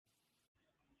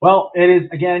Well, it is,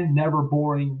 again, never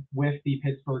boring with the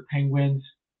Pittsburgh Penguins.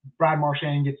 Brad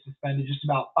Marchand gets suspended just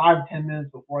about 5 to 10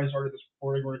 minutes before I started this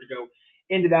recording. We're going to go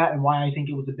into that and why I think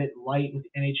it was a bit light with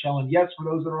the NHL. And yes, for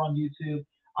those that are on YouTube,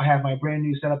 I have my brand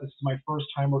new setup. This is my first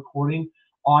time recording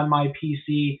on my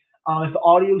PC. If the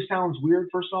audio sounds weird,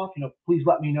 first off, please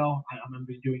let me know. I'm going to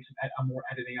be doing some more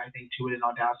editing, I think, to it in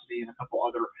Audacity and a couple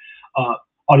other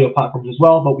audio platforms as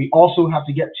well. But we also have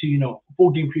to get to, full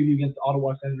game preview against the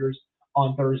Ottawa Senators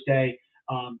on Thursday.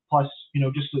 Plus,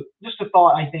 just a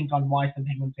thought, I think, on why some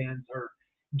Penguin fans are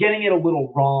getting it a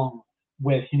little wrong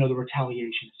with, the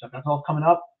retaliation stuff. That's all coming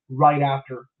up right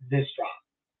after this drop.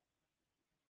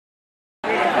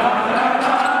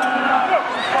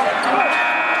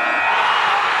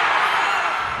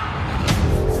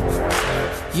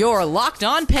 You're Locked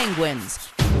On Penguins,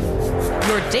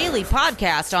 your daily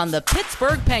podcast on the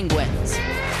Pittsburgh Penguins,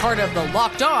 part of the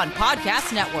Locked On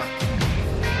Podcast Network.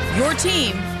 Your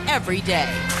team every day.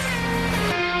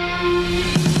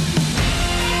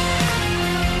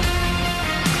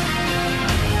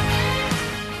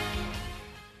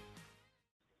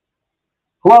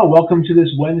 Hello, welcome to this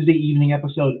Wednesday evening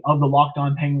episode of the Locked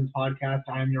On Penguins podcast.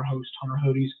 I am your host, Hunter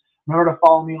Hodes. Remember to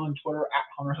follow me on Twitter at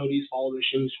Hunter Hodes. Follow the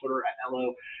show's Twitter at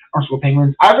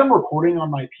LO_Penguins. As I'm recording on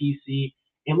my PC,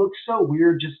 it looks so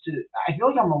weird I feel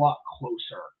like I'm a lot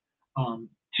closer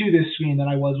to this screen than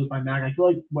I was with my Mac. I feel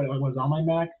like when I was on my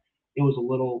Mac, it was a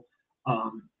little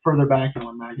further back than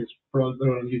on Mac. Is for those that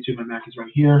are on YouTube, my Mac is right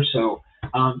here. So,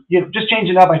 just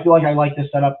changing it up. I feel like I like this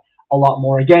setup a lot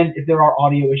more. Again, if there are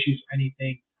audio issues or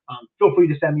anything, feel free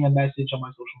to send me a message on my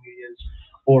social medias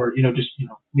or,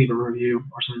 leave a review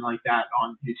or something like that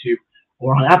on YouTube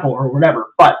or on Apple or whatever.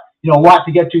 But, a lot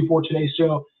to get to for today's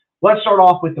show. Let's start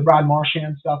off with the Brad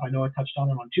Marchand stuff. I know I touched on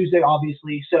it on Tuesday,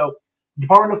 obviously. So, the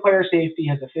Department of Player Safety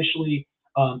has officially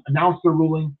announced the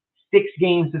ruling,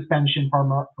 6-game suspension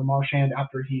for Marchand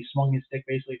after he swung his stick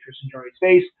basically at Tristan Jarry's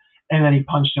face, and then he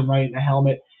punched him right in the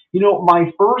helmet.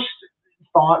 My first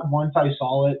thought once I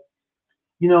saw it,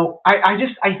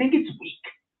 I think it's weak.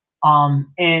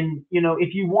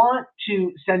 If you want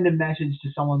to send a message to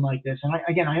someone like this, and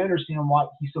I understand why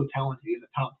he's so talented. He's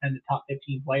a top 10 to top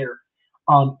 15 player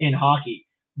in hockey.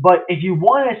 But if you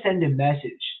want to send a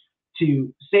message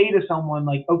to say to someone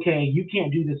like, okay, you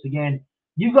can't do this again,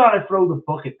 you got to throw the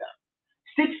book at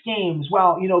them. 6 games,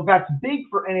 well, that's big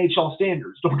for NHL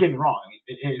standards. Don't get me wrong.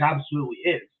 It absolutely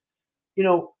is.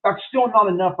 That's still not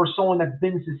enough for someone that's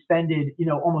been suspended,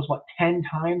 almost 10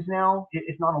 times now,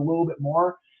 if not a little bit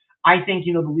more. I think,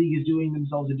 the league is doing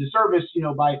themselves a disservice,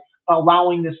 by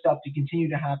allowing this stuff to continue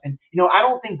to happen. I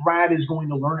don't think Brad is going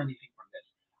to learn anything from this.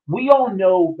 We all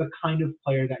know the kind of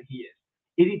player that he is.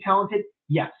 Is he talented?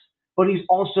 Yes. But he's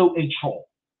also a troll.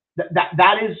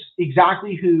 That is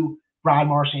exactly who Brad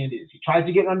Marchand is. He tries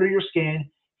to get under your skin.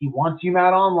 He wants you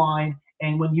mad online.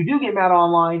 And when you do get mad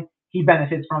online, he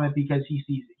benefits from it because he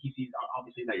sees it. He sees,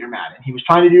 obviously, that you're mad. And he was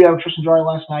trying to do that with Tristan Jarry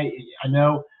last night. I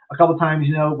know a couple times,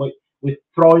 with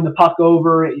throwing the puck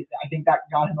over, I think that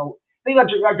got him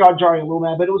that got Jarry a little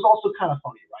mad, but it was also kind of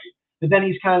funny, right? But then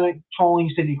he's kind of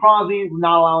trolling Sidney Crosby,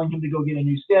 not allowing him to go get a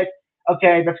new stick.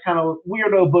 Okay, that's kind of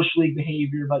weirdo Bush League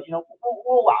behavior, but, we'll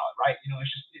allow it, right?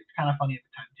 It's kind of funny at the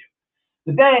time, too.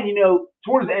 But then,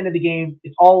 towards the end of the game,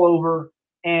 it's all over,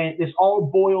 and this all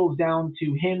boils down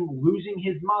to him losing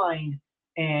his mind,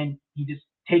 and he just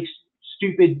takes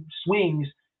stupid swings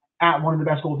at one of the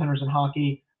best goaltenders in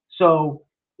hockey. So,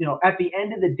 at the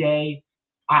end of the day,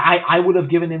 I would have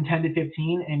given him 10 to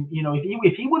 15, and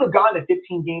if he would have gotten a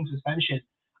 15-game suspension,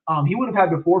 he would have had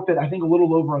to forfeit, I think, a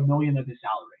little over $1 million of his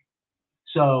salary.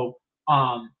 So,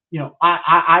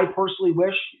 I personally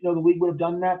wish the league would have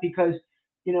done that because,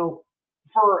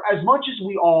 for as much as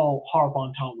we all harp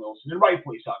on Tom Wilson, and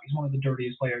rightfully so, he's one of the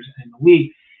dirtiest players in the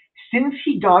league. Since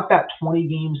he got that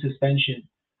 20-game suspension,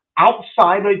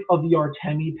 outside of the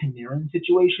Artemi Panarin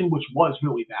situation, which was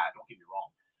really bad, don't get me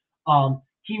wrong,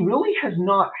 he really has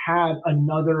not had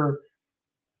another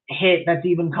hit that's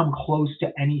even come close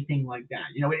to anything like that.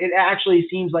 It actually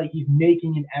seems like he's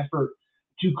making an effort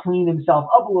to clean himself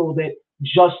up a little bit,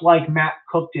 just like Matt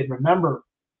Cook did. Remember,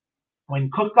 when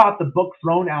Cook got the book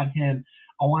thrown at him,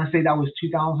 I want to say that was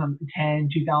 2010,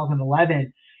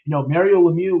 2011, Mario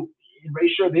Lemieux and Ray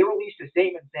Shero, they released a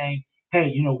statement saying,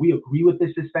 hey, we agree with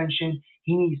this suspension.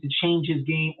 He needs to change his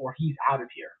game or he's out of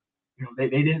here. They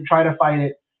didn't try to fight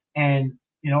it. And,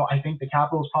 I think the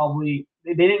Capitals probably,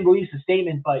 they didn't release a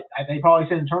statement, but they probably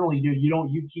said internally, dude,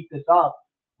 you keep this up,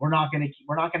 we're not going to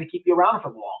keep you around for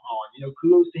the long haul. And,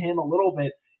 kudos to him a little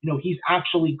bit. He's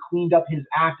actually cleaned up his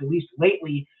act, at least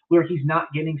lately, where he's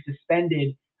not getting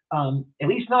suspended At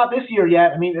least not this year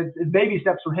yet. I mean, it's baby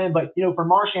steps for him. But, for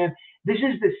Marchand, this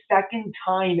is the second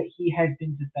time that he has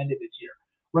been suspended this year.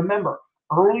 Remember,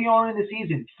 early on in the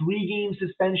season, 3-game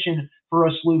suspension for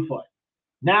a slew foot.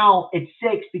 Now it's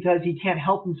 6 because he can't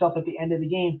help himself at the end of the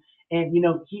game. And,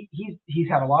 he's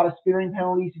had a lot of spearing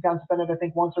penalties. He's gotten suspended, I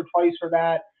think, once or twice for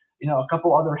that. A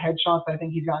couple other headshots I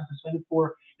think he's gotten suspended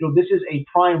for. This is a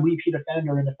prime repeat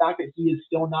offender. And the fact that he is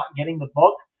still not getting the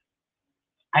book,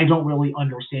 I don't really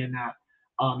understand that,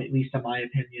 at least in my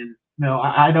opinion.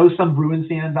 I know some Bruins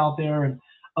fans out there and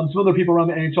some other people around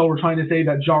the NHL were trying to say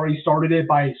that Jarry started it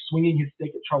by swinging his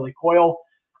stick at Charlie Coyle.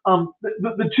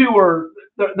 The two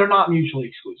they're not mutually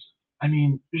exclusive. I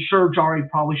mean, sure, Jarry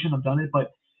probably shouldn't have done it,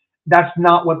 but that's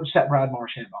not what set Brad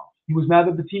Marchand off. He was mad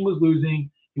that the team was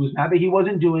losing. He was mad that he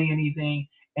wasn't doing anything,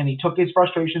 and he took his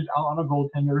frustrations out on a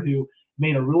goaltender who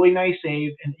made a really nice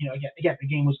save. And again, the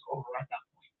game was over at that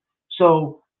point.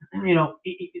 So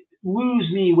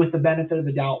lose me with the benefit of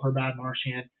the doubt for Brad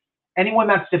Marchand. Anyone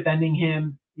that's defending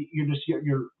him,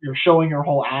 you're showing your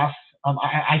whole ass.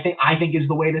 I think is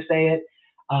the way to say it.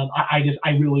 I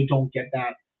really don't get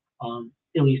that.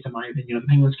 At least in my opinion, the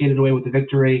Penguins skated away with the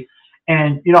victory.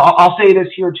 And I'll say this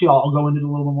here too. I'll go into it a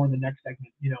little bit more in the next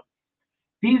segment.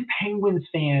 These Penguins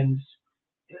fans,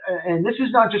 and this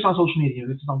is not just on social media.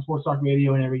 This is on Sports Talk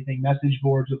Radio and everything, message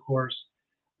boards, of course.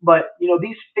 But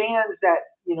these fans that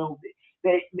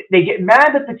they get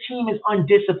mad that the team is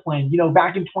undisciplined.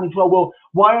 Back in 2012, well,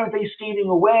 why aren't they skating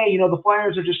away? The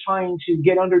Flyers are just trying to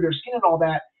get under their skin and all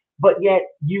that. But yet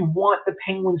you want the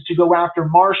Penguins to go after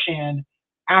Marchand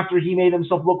after he made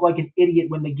himself look like an idiot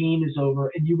when the game is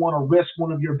over, and you want to risk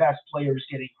one of your best players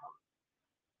getting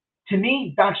hurt. To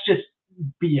me, that's just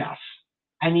BS.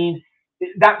 I mean,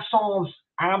 that solves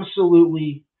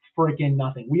absolutely freaking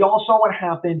nothing. We all saw what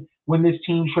happened when this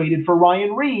team traded for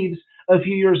Ryan Reeves a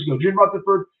few years ago. Jim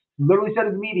Rutherford literally said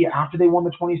to the media after they won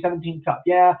the 2017 Cup,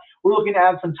 yeah, we're looking to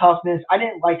add some toughness. I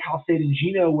didn't like how Sid and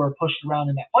Gino were pushed around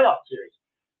in that playoff series.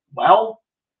 Well,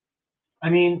 I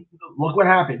mean, look what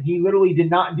happened. He literally did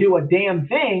not do a damn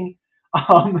thing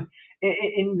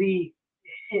in the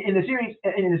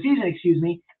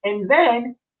season, and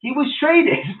then he was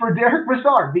traded for Derek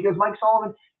Brassard because Mike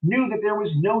Sullivan knew that there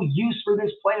was no use for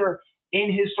this player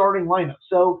in his starting lineup.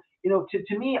 So,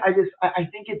 to me, I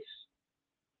think it's,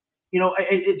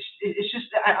 it's just,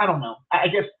 I don't know. I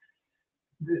guess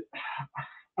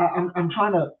I'm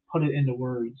trying to put it into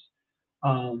words.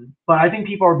 But I think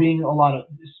people are being a lot of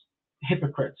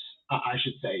hypocrites, I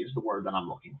should say, is the word that I'm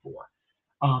looking for.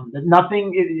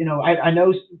 Nothing, I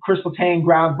know Chris Letang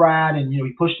grabbed Brad and,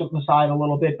 he pushed him aside a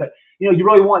little bit, but, you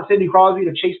really want Sidney Crosby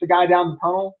to chase the guy down the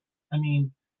tunnel? I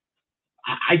mean,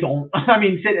 I don't. I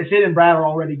mean, Sid and Brad are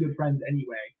already good friends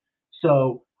anyway.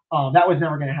 So that was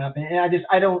never going to happen. And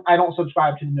I don't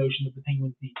subscribe to the notion that the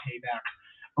Penguins need payback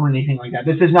or anything like that.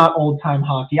 This is not old-time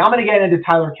hockey. I'm going to get into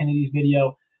Tyler Kennedy's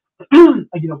video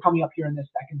coming up here in this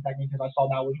second segment because I saw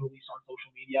that was released on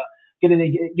social media. Going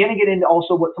to get into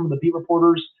also what some of the beat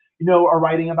reporters, are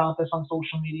writing about this on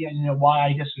social media and, why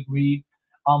I disagree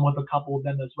with a couple of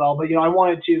them as well. But, I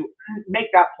wanted to make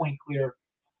that point clear,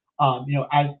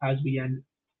 as we end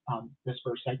this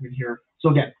first segment here. So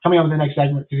again, coming up in the next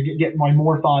segment to get my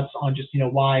more thoughts on just,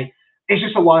 why it's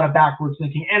just a lot of backwards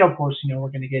thinking. And of course, we're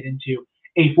going to get into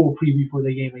a full preview for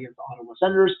the game against the Ottawa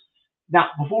Senators. Now,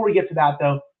 before we get to that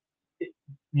though,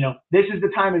 this is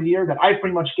the time of the year that I've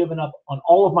pretty much given up on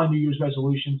all of my New Year's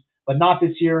resolutions, but not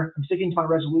this year. I'm sticking to my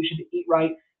resolution to eat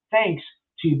right. Thanks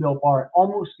to Built Bar. It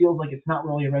almost feels like it's not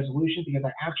really a resolution because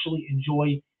I actually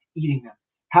enjoy eating them.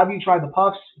 Have you tried the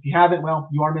Puffs? If you haven't, well,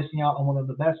 you are missing out on one of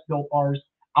the best Built Bars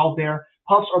out there.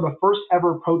 Puffs are the first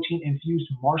ever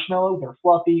protein-infused marshmallow. They're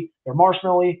fluffy. They're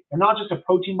marshmallowy. They're not just a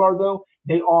protein bar, though.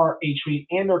 They are a treat,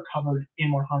 and they're covered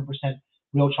in 100%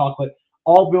 real chocolate.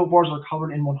 All Built Bars are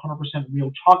covered in 100%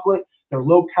 real chocolate. They're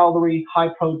low-calorie,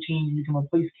 high-protein. You can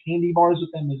replace candy bars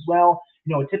with them as well.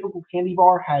 A typical candy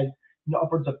bar has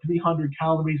upwards of 300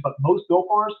 calories, but most Built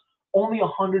Bars, only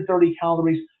 130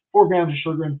 calories, 4 grams of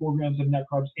sugar and 4 grams of net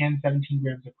carbs, and 17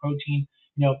 grams of protein.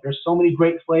 There's so many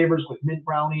great flavors with mint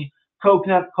brownie,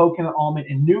 coconut almond,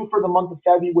 and new for the month of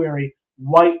February,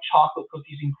 white chocolate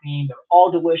cookies and cream. They're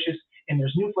all delicious, and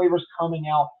there's new flavors coming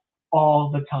out all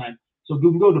the time. So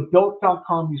you can go to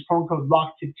built.com, use promo code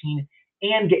ROCK15,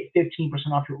 and get 15%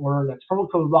 off your order. That's promo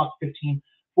code ROCK15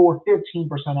 for 15%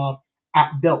 off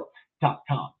at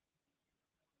built.com.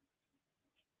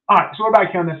 All right, so we're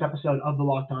back here on this episode of the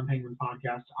Locked On Penguins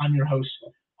podcast. I'm your host,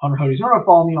 Hunter Hodes. Remember to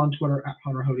follow me on Twitter at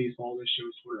Hunter Hodes. Follow this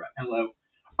show's Twitter at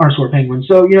LO_Penguins.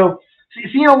 So,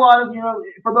 seeing a lot of,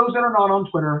 for those that are not on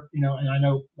Twitter, and I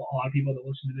know a lot of people that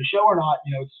listen to the show are not,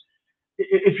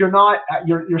 if you're not,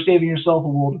 you're saving yourself a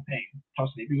world of pain,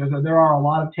 trust me, because there are a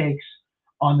lot of takes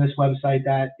on this website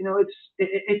that,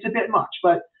 it's a bit much,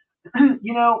 but,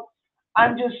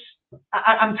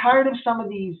 I'm tired of some of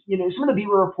these, some of the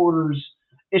Beaver reporters.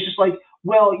 It's just like,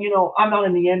 well, I'm not a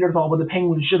Neanderthal, but the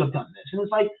Penguins should have done this. And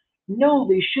it's like, no,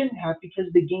 they shouldn't have, because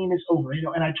the game is over.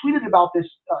 And I tweeted about this,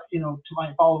 to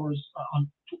my followers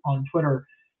on Twitter,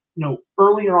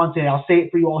 earlier on today. I'll say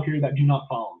it for you all here that do not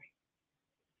follow me.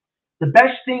 The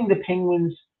best thing the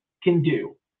Penguins can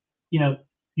do,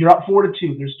 you're up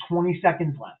 4-2. There's 20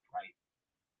 seconds left,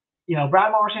 right?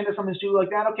 Brad Marchand does something stupid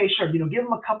like that. Okay, sure. Give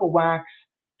him a couple whacks.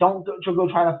 Don't go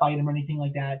try to fight him or anything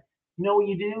like that. You know what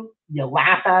you do? You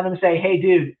laugh at him and say, hey,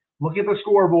 dude, look at the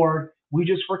scoreboard. We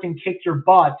just freaking kicked your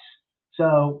butts.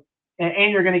 So,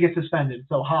 and you're going to get suspended.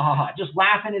 So, ha, ha, ha. Just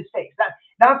laugh in his face.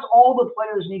 That's all the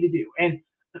players need to do. And,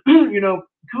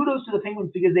 kudos to the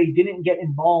Penguins because they didn't get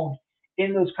involved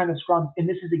in those kind of scrums. And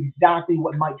this is exactly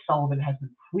what Mike Sullivan has been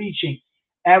preaching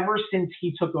ever since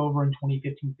he took over in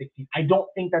 2015-16. I don't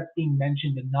think that's being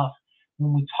mentioned enough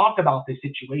when we talk about this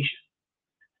situation.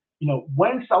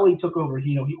 When Sully took over,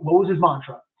 what was his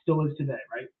mantra? Still is today,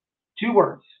 right? 2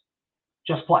 words: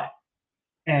 just play.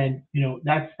 And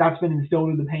that's been instilled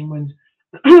in the Penguins,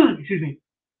 excuse me,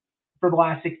 for the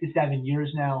last 6 to 7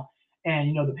 years now.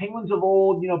 And the Penguins of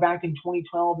old, back in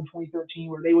 2012 and 2013,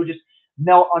 where they would just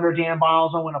melt under Dan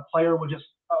Biles, when a player would just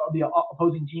the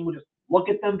opposing team would just look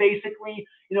at them, basically.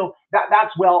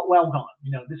 That's well gone.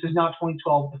 This is not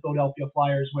 2012 with the Philadelphia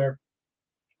Flyers, where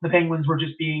the Penguins were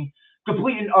just being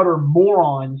complete and utter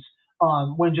morons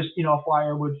when just a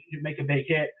Flyer would make a big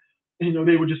hit. They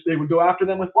would go after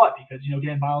them with what? Because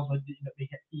Dan Biles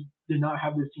he did not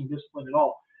have this team discipline at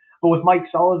all. But with Mike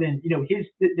Sullivan,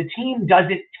 the team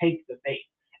doesn't take the bait,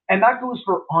 and that goes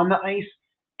for on the ice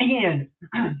and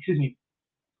excuse me,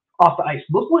 off the ice.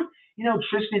 Look what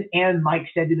Tristan and Mike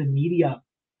said to the media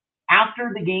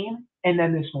after the game, and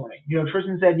then this morning.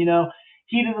 Tristan said,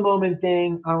 heat of the moment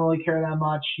thing. I don't really care that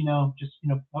much. Just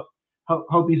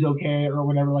hope he's okay or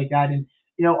whatever like that. And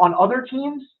on other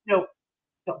teams,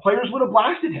 the players would have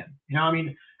blasted him.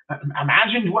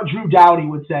 Imagine what Drew Doughty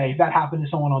would say if that happened to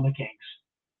someone on the Kings.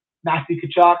 Matthew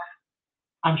Tkachuk.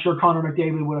 I'm sure Connor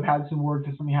McDavid would have had some words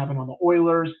if something happened on the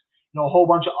Oilers. A whole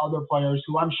bunch of other players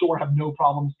who I'm sure have no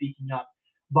problem speaking up.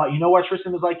 But you know what?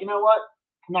 Tristan was like, you know what?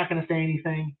 I'm not going to say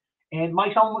anything. And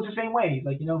Mike Sullivan was the same way. He's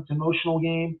like, it's an emotional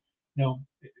game.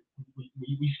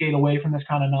 We skate away from this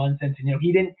kind of nonsense. And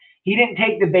he didn't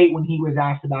take the bait when he was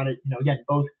asked about it. Again,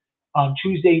 both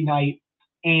Tuesday night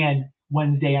and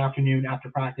Wednesday afternoon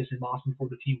after practice in Boston before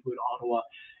the team flew to Ottawa.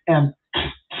 And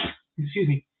excuse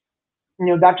me,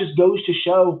 that just goes to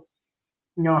show,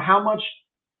 how much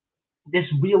this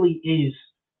really is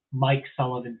Mike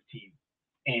Sullivan's team.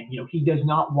 And he does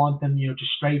not want them, to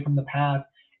stray from the path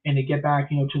and to get back,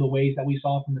 to the ways that we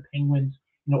saw from the Penguins,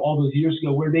 all those years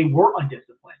ago where they were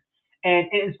undisciplined. And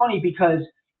it's funny because,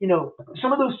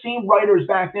 some of those same writers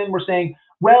back then were saying,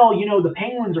 well, the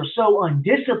Penguins are so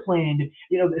undisciplined,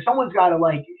 someone's got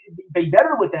to be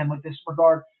better with them with this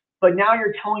regard. But now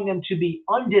you're telling them to be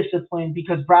undisciplined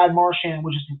because Brad Marchand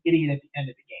was just an idiot at the end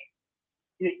of the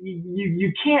game.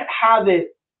 You can't have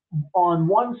it on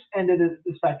one end of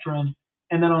the spectrum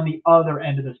and then on the other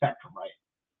end of the spectrum, right?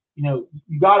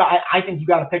 I think you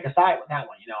gotta pick a side with that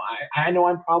one. I know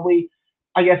I'm probably,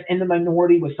 I guess, in the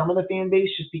minority with some of the fan base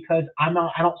just because I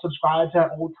don't subscribe to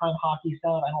that old time hockey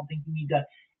stuff. I don't think you need to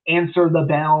answer the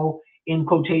bell in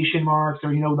quotation marks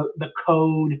or, the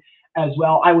code as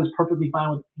well. I was perfectly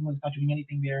fine with Penguins not doing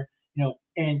anything there,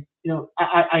 and,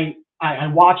 I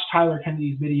watched Tyler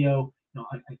Kennedy's video.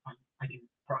 I can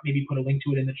maybe put a link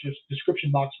to it in the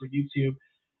description box for YouTube.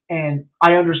 And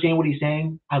I understand what he's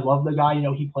saying. I love the guy.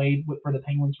 He played for the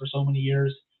Penguins for so many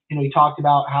years. He talked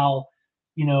about how,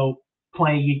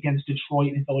 playing against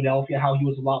Detroit and Philadelphia, how he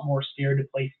was a lot more scared to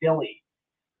play Philly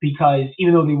because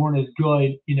even though they weren't as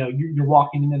good, you're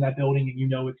walking into that building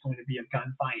and it's going to be a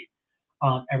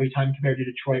gunfight every time compared to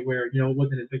Detroit where, it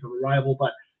wasn't as big of a rival.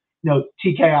 But,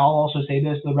 TK, I'll also say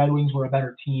this, the Red Wings were a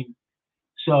better team.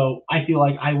 So I feel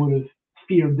like I would have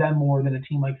feared them more than a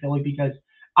team like Philly because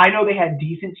I know they had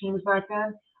decent teams back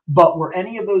then, but were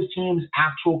any of those teams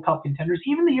actual cup contenders?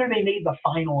 Even the year they made the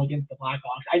final against the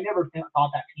Blackhawks, I never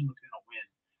thought that team was going to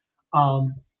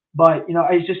win. But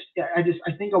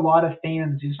I think a lot of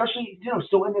fans, especially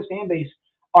still in this fan base,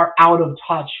 are out of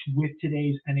touch with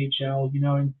today's NHL.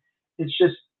 And it's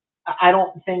just I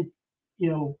don't think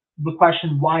the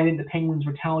question why didn't the Penguins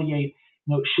retaliate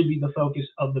should be the focus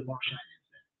of the Marchand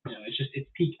incident. it's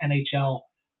peak NHL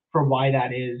for why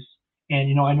that is.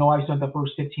 And, I know I spent the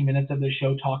first 15 minutes of the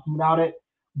show talking about it,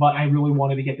 but I really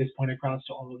wanted to get this point across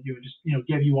to all of you and just,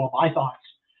 give you all my thoughts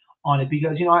on it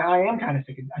because, I am kind of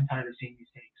sick and tired of seeing these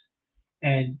takes.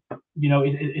 And,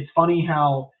 it's funny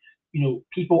how,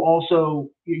 people also,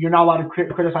 you're not allowed to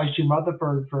criticize Jim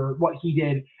Rutherford for what he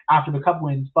did after the Cup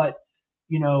wins, but,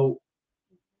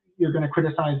 you're going to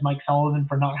criticize Mike Sullivan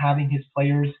for not having his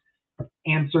players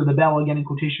answer the bell, again in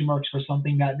quotation marks, for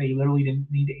something that they literally didn't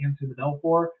need to answer the bell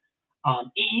for.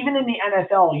 Even in the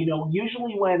NFL,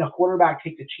 usually when a quarterback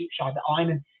takes a cheap shot, the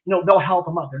linemen, they'll help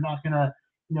them up. They're not going to,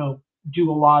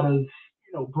 do a lot of,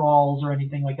 brawls or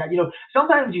anything like that.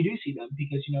 Sometimes you do see them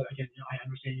because, again, I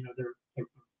understand, they're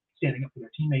standing up for their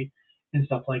teammate and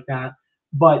stuff like that.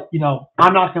 But,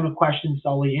 I'm not going to question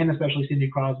Sully and especially Sidney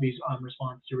Crosby's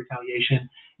response to retaliation.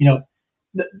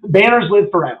 The banners live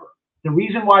forever. The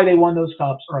reason why they won those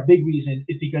cups, or a big reason,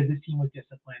 is because this team was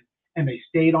disciplined and they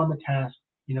stayed on the task,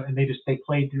 and they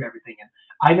played through everything. And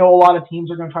I know a lot of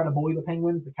teams are going to try to bully the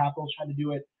Penguins. The Capitals try to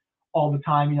do it all the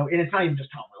time, and it's not even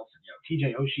just Tom Wilson.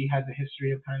 TJ Oshie has a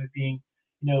history of kind of being,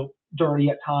 dirty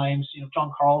at times.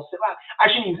 John Carlson. Well, I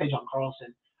shouldn't even say John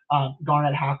Carlson.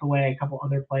 Garnett Hathaway, a couple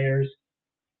other players.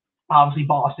 Obviously,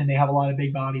 Boston, they have a lot of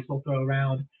big bodies they'll throw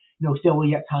around.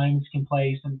 Philly at times can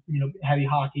play some, heavy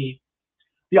hockey.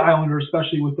 The Islanders,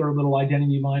 especially with their little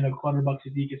identity line of Clutterbuck,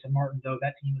 Sedikis, and Martin, though,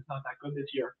 that team is not that good this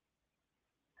year.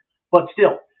 But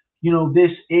still,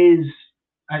 this is,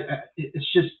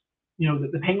 it's just,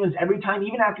 the Penguins, every time,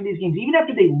 even after these games, even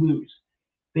after they lose,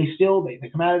 they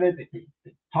come out of it,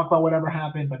 they talk about whatever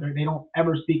happened, but they don't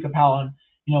ever speak about,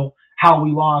 how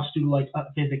we lost due to like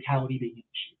physicality being an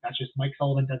issue. That's just, Mike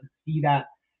Sullivan doesn't see that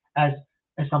as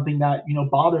something that,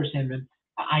 bothers him. And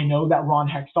I know that Ron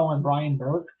Hextall and Brian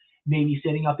Burke may be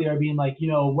sitting up there being like,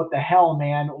 what the hell,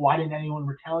 man? Why didn't anyone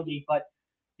retaliate? But,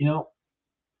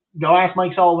 go ask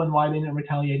Mike Sullivan why they didn't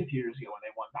retaliate a few years ago when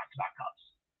they won back-to-back cups.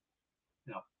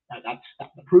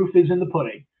 That's the proof is in the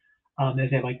pudding, as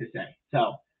they like to say.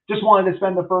 So just wanted to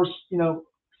spend the first,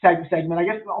 segment, I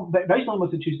guess, basically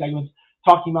almost the two segments,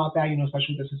 talking about that,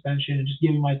 especially with the suspension, and just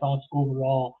giving my thoughts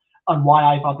overall on why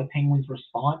I thought the Penguins'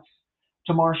 response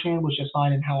to Marchand was just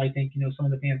fine, and how I think, some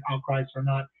of the fans' outcries for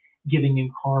not giving him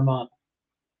karma.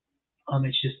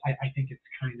 It's just, I think it's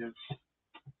kind of,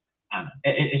 I don't know,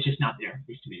 it's just not there, at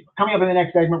least to me. But coming up in the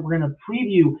next segment, we're going to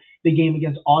preview the game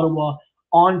against Ottawa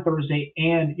on Thursday,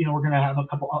 and we're going to have a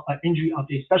couple injury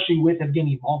updates, especially with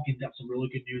Evgeny Malkin. Got some really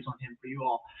good news on him for you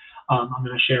all. I'm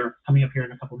going to share coming up here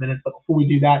in a couple minutes. But before we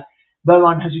do that,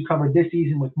 BetOnline has you covered this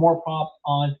season with more props,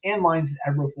 odds, and lines than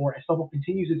ever before as football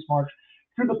continues its march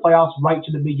through the playoffs right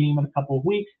to the big game in a couple of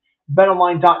weeks.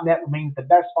 BetOnline.net remains the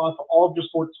best spot for all of your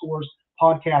sports scores,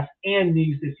 podcasts, and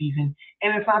news this season.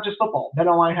 And it's not just football.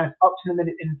 BetOnline has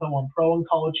up-to-the-minute info on pro and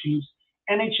college hoops,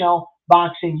 NHL,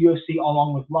 boxing, UFC,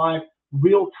 along with live,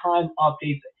 real-time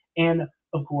updates, and,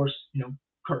 of course,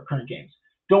 current games.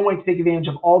 Don't wait to take advantage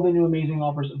of all the new amazing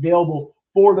offers available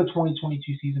for the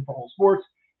 2022 season for all sports.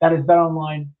 That is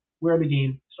BetOnline, where the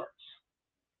game starts.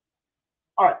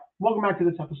 All right, welcome back to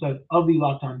this episode of the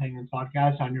Locked On Penguins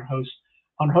podcast. I'm your host,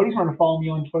 Hunter Hodes. Remember to follow me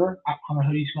on Twitter at Hunter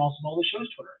Hodes. You can also follow the show's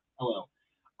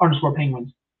Twitter,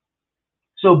 _Penguins.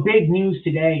 So big news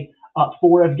today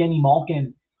for Evgeny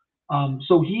Malkin.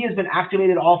 So he has been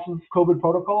activated off of COVID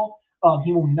protocol.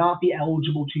 He will not be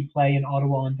eligible to play in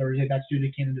Ottawa on Thursday. That's due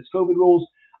to Canada's COVID rules.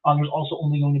 There's also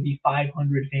only going to be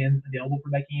 500 fans available for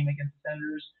that game against the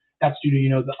Senators. That's due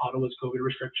to, the Ottawa's COVID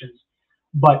restrictions.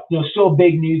 But, still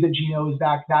big news that Gino is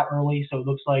back that early. So it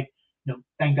looks like,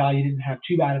 thank God he didn't have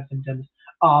too bad of symptoms.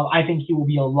 I think he will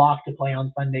be a lock to play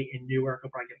on Sunday in Newark.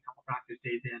 He'll probably get a couple practice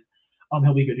days in.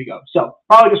 He'll be good to go. So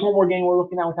probably just one more game we're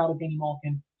looking at without Evgeny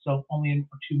Malkin. So only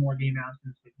 2 more game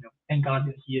absences. But, thank God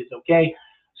that he is okay.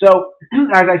 So,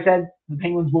 as I said, the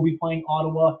Penguins will be playing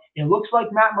Ottawa. It looks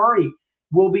like Matt Murray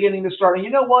will be getting the start. And you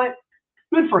know what?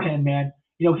 Good for him, man.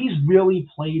 He's really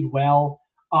played well.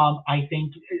 I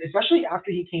think, especially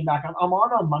after he came back. I'm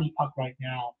on a Money Puck right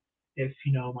now, if,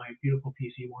 my beautiful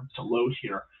PC wants to load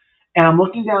here. And I'm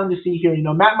looking down to see here,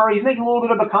 Matt Murray, he's making a little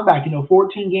bit of a comeback.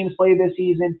 14 games played this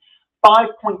season,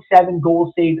 5.7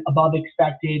 goals saved above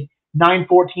expected,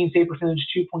 914 save percentage,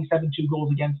 2.72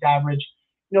 goals against average.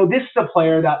 This is a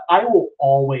player that I will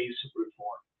always root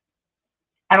for.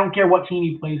 I don't care what team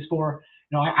he plays for.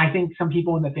 I think some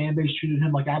people in the fan base treated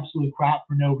him like absolute crap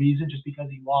for no reason, just because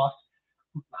he lost,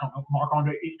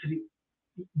 Marc-Andre, because he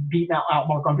beat out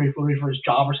Marc-Andre Fleury for his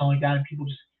job or something like that, and people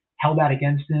just held that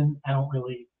against him. I don't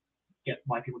really get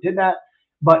why people did that,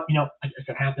 but I guess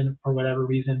it happened for whatever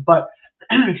reason. But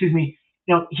excuse me,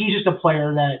 he's just a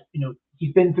player that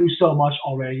he's been through so much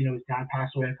already. His dad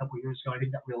passed away a couple of years ago. I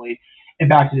think that really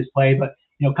impacted his play. But,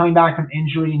 coming back from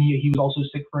injury, and he was also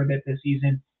sick for a bit this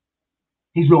season,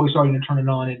 he's really starting to turn it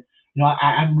on. And,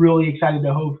 I'm really excited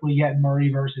to hopefully get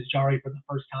Murray versus Jarry for the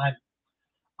first time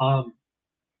on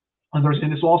Thursday.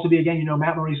 And this will also be, again,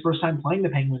 Matt Murray's first time playing the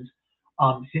Penguins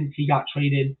since he got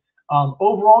traded.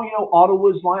 Overall,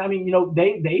 Ottawa's line,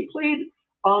 they played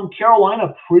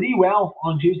Carolina pretty well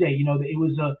on Tuesday. It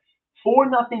was a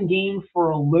 4-0 game for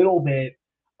a little bit.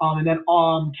 And then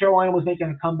Carolina was making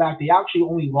a comeback. They actually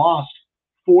only lost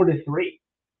 4-3.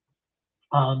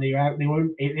 They were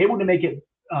able to make it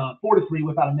 4-3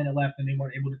 with about a minute left, and they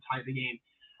weren't able to tie the game.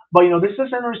 But this is a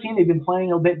Senators team. They've been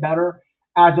playing a bit better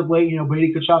as of late.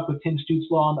 Brady Tkachuk with Tim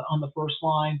Stützle on the first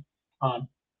line.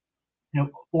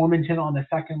 Formanton on the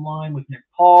second line with Nick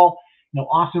Paul.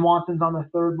 Austin Watson's on the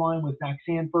third line with Zach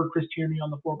Sanford. Chris Tierney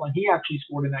on the fourth line. He actually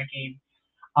scored in that game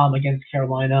against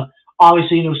Carolina.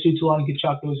 Obviously, Stützle and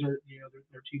Tkachuk, those are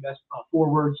their two best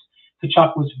forwards.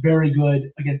 Tkachuk was very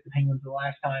good against the Penguins the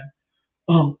last time.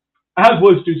 As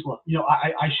was Stützle.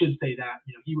 I should say that.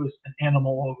 He was an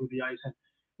animal all over the ice. And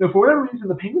for whatever reason,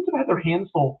 the Penguins have had their hands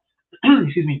full,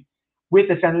 excuse me, with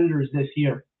the Senators this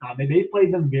year. They've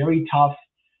played them very tough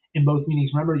in both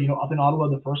meetings. Remember, up in Ottawa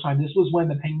the first time, this was when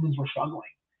the Penguins were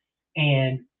struggling.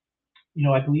 And,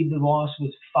 I believe the loss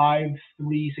was 5-3,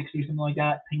 6-3, something like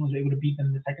that. Penguins were able to beat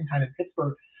them the second time in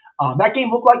Pittsburgh. That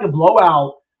game looked like a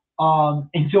blowout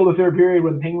until the third period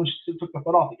where the Penguins took the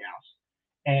foot off the gas.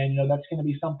 And, that's going to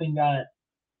be something that,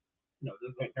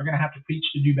 they're going to have to preach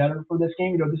to do better for this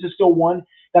game. This is still one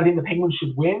that I think the Penguins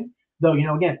should win. Though,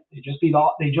 again, they just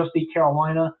beat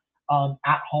Carolina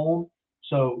at home.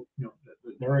 So,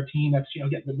 they're a team that's,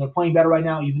 they're playing better right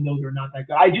now, even though they're not that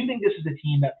good. I do think this is a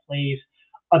team that plays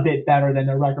a bit better than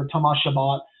their record. Tomas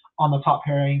Chabot on the top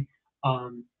pairing,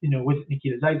 with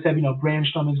Nikita Zaitsev.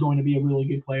 Brandstrom is going to be a really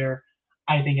good player,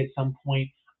 I think, at some point.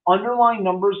 Underlying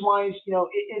numbers-wise,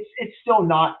 it's still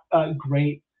not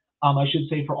great. I should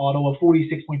say for Ottawa,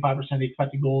 46.5% of the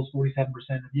expected goals, 47%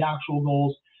 of the actual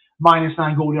goals,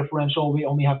 -9 goal differential. They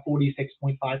only have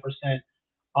 46.5%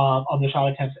 of the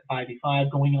shot attempts at 5v5.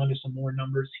 Going on to some more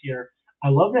numbers here. I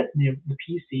love that the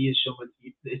PC is so much.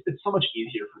 It's so much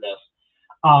easier for this.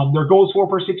 Their goals for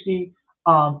per 60,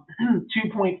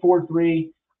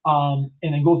 2.43, and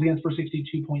then goals against per 60,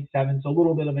 2.7. So a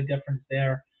little bit of a difference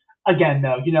there. Again,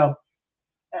 though,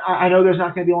 I know there's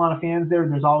not going to be a lot of fans there.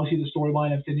 There's obviously the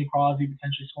storyline of Sidney Crosby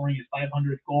potentially scoring his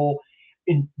 500th goal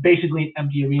in basically an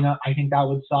empty arena. I think that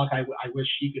would suck. I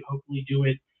wish he could hopefully do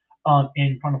it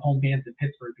in front of home fans in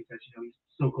Pittsburgh because, he's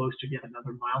so close to get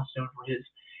another milestone for his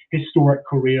historic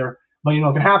career. But,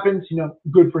 if it happens,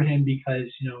 good for him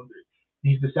because,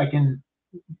 he's the second,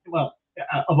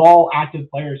 of all active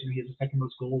players, he has the second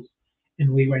most goals in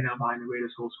the league right now behind the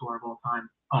greatest goal scorer of all time,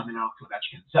 in Alex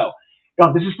Ovechkin. So,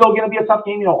 this is still going to be a tough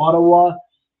game. Ottawa,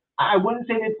 I wouldn't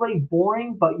say they play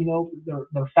boring, but,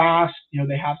 they're fast.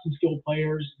 They have some skilled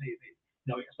players. They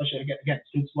especially again,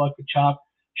 Stützle, Tkachuk.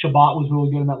 Chabot was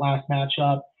really good in that last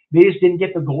matchup. They just didn't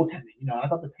get the goaltending. I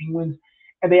thought the Penguins,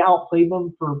 and they outplayed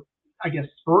them for, I guess,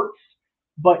 spurts,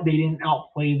 but they didn't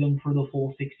outplay them for the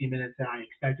full 60 minutes that I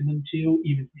expected them to.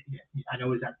 Even, I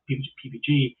know it's at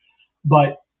PPG,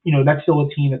 but, that's still a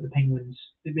team that the Penguins,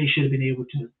 they should have been able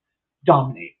to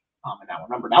dominate in that one.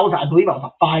 Remember, I believe that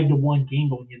was a 5-1 game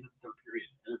going into the third period,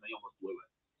 and they almost blew it.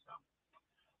 So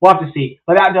we'll have to see.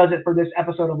 But that does it for this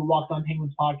episode of the Locked On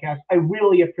Penguins podcast. I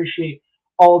really appreciate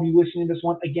all of you listening to this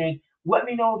one. Again, let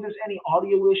me know if there's any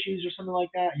audio issues or something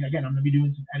like that. And again, I'm going to be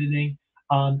doing some editing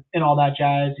and all that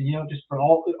jazz. And, just for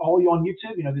all you on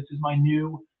YouTube, this is my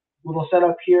new little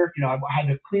setup here. I had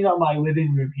to clean up my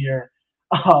living room here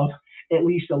at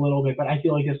least a little bit, but I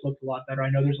feel like this looks a lot better. I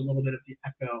know there's a little bit of the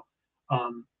echo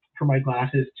for my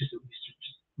glasses, just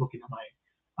looking at my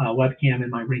webcam and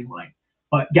my ring light.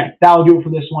 But again, that'll do it for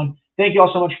this one. Thank you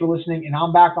all so much for listening, and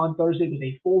I'm back on Thursday with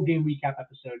a full game recap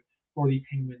episode for the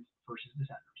Penguins versus the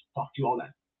Senators. Talk to you all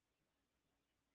then.